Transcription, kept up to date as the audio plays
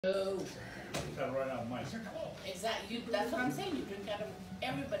No. Right out of mine. Exactly. That's what I'm saying. You drink out of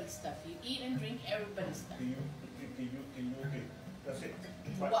everybody's stuff. You eat and drink everybody's stuff. Okay. That's it.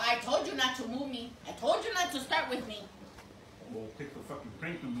 Well, I told you not to move me. I told you not to start with me. Well, take the fucking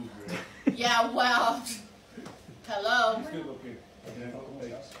crank to move your ass. Yeah, well. Hello. Still okay.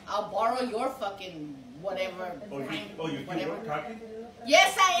 I'll borrow your fucking whatever. You whatever. talking?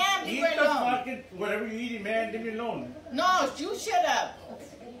 Yes, I am. Eat the fucking whatever you're eating, man. Leave me alone. No, you shut up.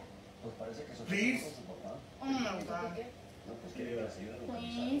 Please. Oh my God.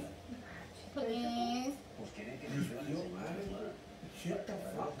 Please. Please. Shut the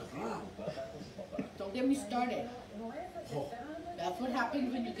fuck up. Don't get me started. That's what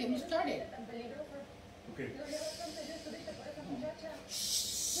happens when you get me started. Okay.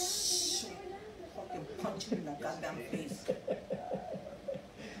 Shh. Fucking punch you in the goddamn face.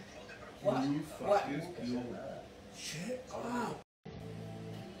 What? You What? fucking shut up.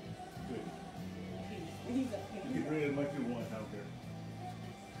 You can drink as much as you want out there.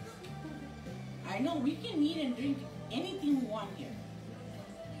 I know we can eat and drink anything we want here.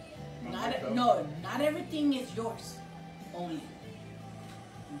 Not everything is yours only.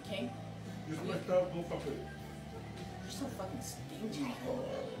 Okay? Just my stuff, go fuck with it. You're so fucking stingy.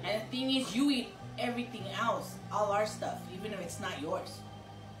 And the thing is, you eat everything else, all our stuff, even if it's not yours.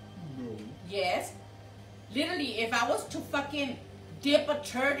 No. Yes. Literally, if I was to fucking dip a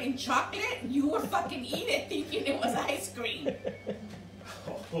turd in chocolate, you would fucking eat it thinking it was ice cream.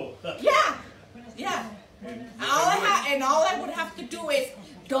 Yeah. Yeah. All I would have to do is,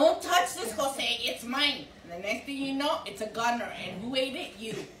 don't touch this, Jose, it's mine. And the next thing you know, it's a gunner. And who ate it?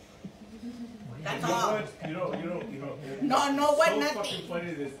 You. That's all. You know. No, what, so nothing.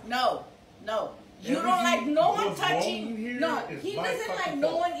 Funny No. You don't like no one touching. No, he doesn't like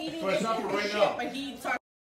no one eating his shit, but he eats our